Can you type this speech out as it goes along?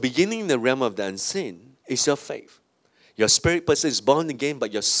Beginning in the realm of the unseen is your faith. Your spirit person is born again,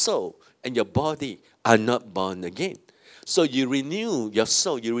 but your soul and your body are not born again. So you renew your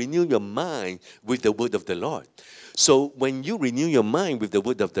soul, you renew your mind with the word of the Lord. So when you renew your mind with the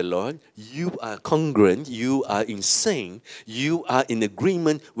word of the Lord, you are congruent, you are in sync, you are in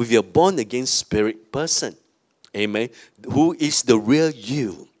agreement with your born again spirit person. Amen. Who is the real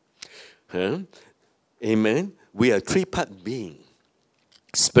you? Huh? Amen. We are three-part being.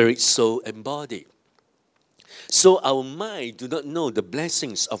 Spirit, soul, and body. So our mind do not know the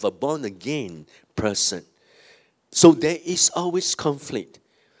blessings of a born-again person. So there is always conflict.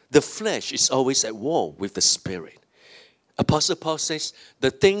 The flesh is always at war with the spirit. Apostle Paul says,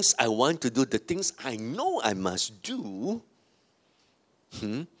 the things I want to do, the things I know I must do,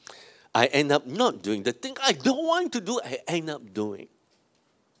 I end up not doing. The thing I don't want to do, I end up doing.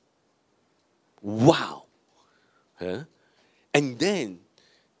 Wow. Huh? And then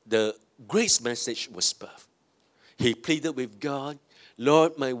the grace message was birthed. He pleaded with God,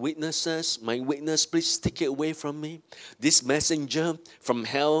 Lord, my witness, please take it away from me. This messenger from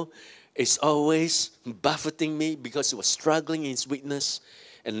hell is always buffeting me because he was struggling in his witness.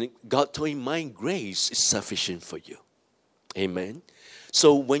 And God told him, my grace is sufficient for you. Amen.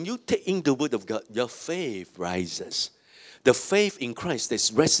 So when you take in the word of God, your faith rises. The faith in Christ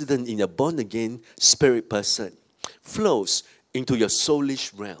that's resident in a born-again spirit person flows into your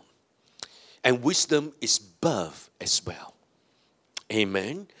soulish realm. And wisdom is birth as well.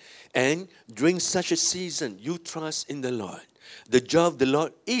 Amen. And during such a season, you trust in the Lord. The joy of the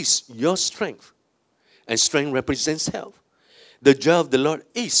Lord is your strength. And strength represents health. The joy of the Lord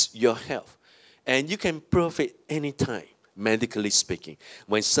is your health. And you can prove it anytime, medically speaking.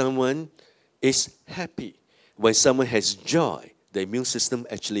 When someone is happy, when someone has joy, the immune system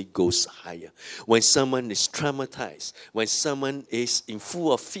actually goes higher. When someone is traumatized, when someone is in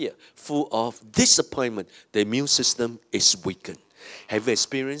full of fear, full of disappointment, the immune system is weakened. Have you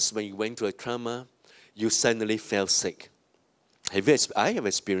experienced when you went through a trauma, you suddenly fell sick? I have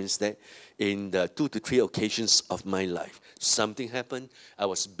experienced that in the 2 to 3 occasions of my life. Something happened, I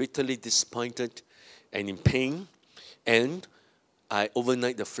was bitterly disappointed and in pain, and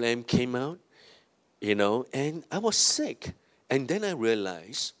overnight the flame came out, and I was sick. And then I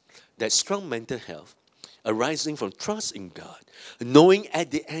realized that strong mental health arising from trust in God, knowing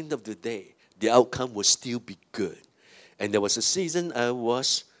at the end of the day, the outcome will still be good. And there was a season I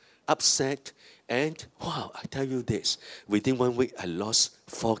was upset, and wow, I tell you this, within 1 week, I lost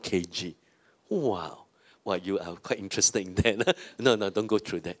 4 kg. Wow. Well, you are quite interested in that. No, don't go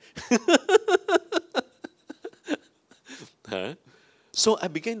through that. Huh? So I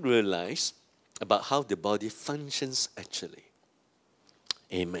began to realize about how the body functions actually.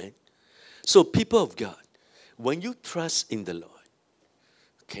 Amen. So people of God, when you trust in the Lord,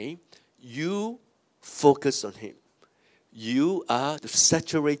 okay, you focus on Him. You are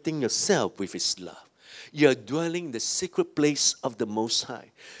saturating yourself with His love. You are dwelling in the secret place of the Most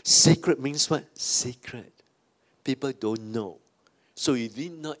High. Secret means what? Secret. People don't know. So you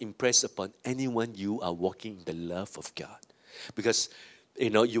did not impress upon anyone you are walking in the love of God. Because,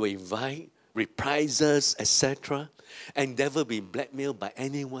 you invite reprisals, etc., and never be blackmailed by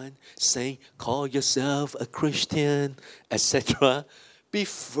anyone saying, call yourself a Christian, etc. Be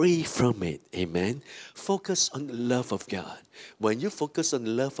free from it. Amen. Focus on the love of God. When you focus on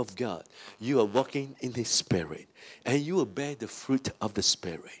the love of God, you are walking in His Spirit, and you will bear the fruit of the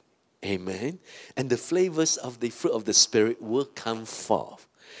Spirit. Amen. And the flavors of the fruit of the Spirit will come forth.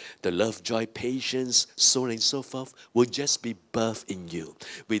 The love, joy, patience, so on and so forth will just be birthed in you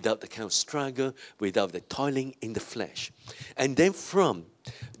without the kind of struggle, without the toiling in the flesh. And then from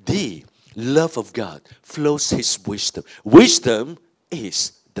the love of God flows His wisdom. Wisdom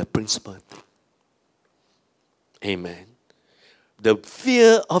is the principal thing. Amen. The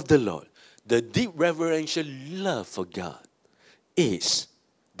fear of the Lord, the deep reverential love for God is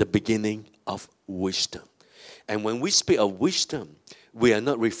the beginning of wisdom. And when we speak of wisdom, we are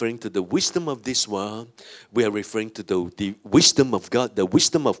not referring to the wisdom of this world. We are referring to the wisdom of God, the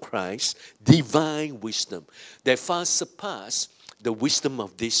wisdom of Christ, divine wisdom that far surpasses the wisdom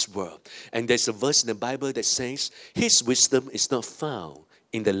of this world. And there's a verse in the Bible that says, His wisdom is not found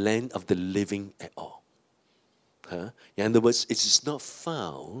in the land of the living at all. In other words, it is not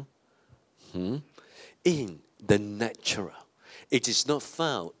found in the natural. It is not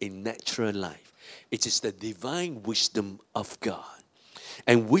found in natural life. It is the divine wisdom of God.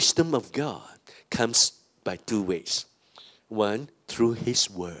 And wisdom of God comes by 2 ways. One, through His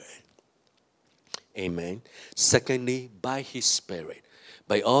Word. Amen. Secondly, by His Spirit.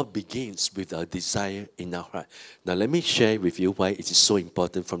 But it all begins with a desire in our heart. Now, let me share with you why it is so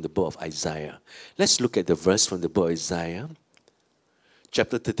important from the book of Isaiah. Let's look at the verse from the book of Isaiah,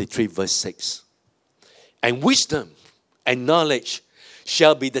 chapter 33, verse 6. And wisdom and knowledge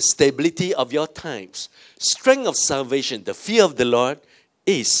shall be the stability of your times. Strength of salvation, the fear of the Lord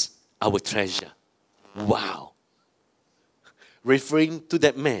is our treasure. Wow. Referring to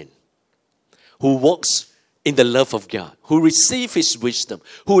that man who walks in the love of God, who received his wisdom,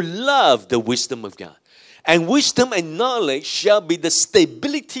 who loved the wisdom of God. And wisdom and knowledge shall be the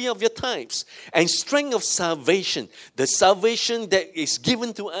stability of your times and strength of salvation. The salvation that is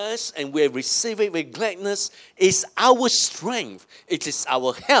given to us and we receive it with gladness is our strength. It is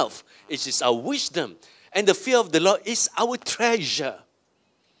our health. It is our wisdom. And the fear of the Lord is our treasure.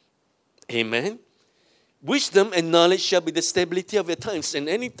 Amen. Wisdom and knowledge shall be the stability of your times. And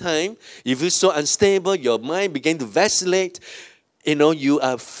any time you feel so unstable, your mind begin to vacillate, you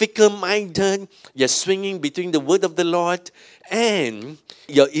are fickle-minded, you're swinging between the word of the Lord and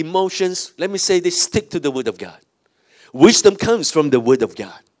your emotions, let me say this, stick to the word of God. Wisdom comes from the word of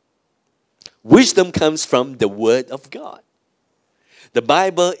God. Wisdom comes from the word of God. The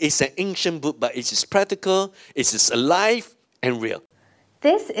Bible is an ancient book, but it is practical, it is alive and real.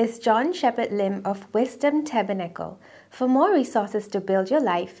 This is John Shepherd Lim of Wisdom Tabernacle. For more resources to build your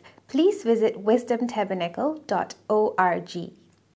life, please visit wisdomtabernacle.org.